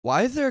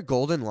Why is there a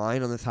golden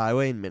line on this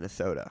highway in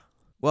Minnesota?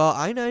 Well,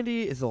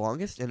 I-90 is the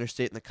longest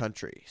interstate in the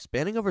country,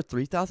 spanning over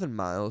 3,000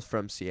 miles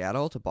from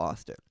Seattle to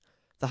Boston.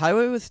 The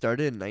highway was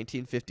started in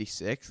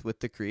 1956 with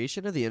the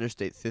creation of the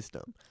interstate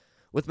system,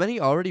 with many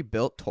already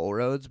built toll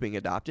roads being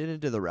adopted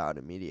into the route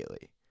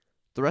immediately.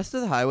 The rest of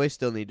the highway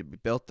still need to be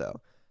built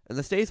though, and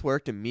the states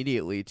worked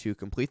immediately to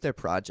complete their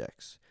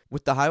projects,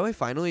 with the highway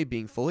finally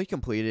being fully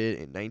completed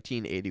in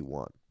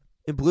 1981.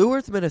 In Blue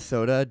Earth,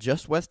 Minnesota,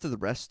 just west of the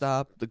rest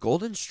stop, the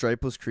Golden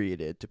Stripe was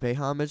created to pay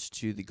homage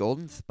to the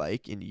Golden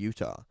Spike in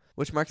Utah,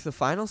 which marks the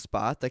final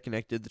spot that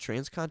connected the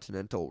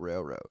Trans-Continental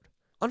Railroad.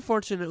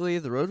 Unfortunately,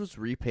 the road was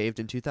repaved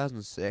in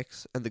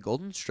 2006 and the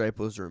Golden Stripe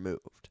was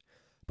removed.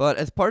 But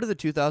as part of the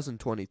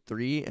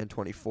 2023 and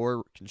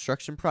 24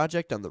 construction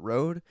project on the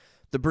road,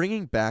 they're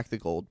bringing back the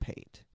gold paint.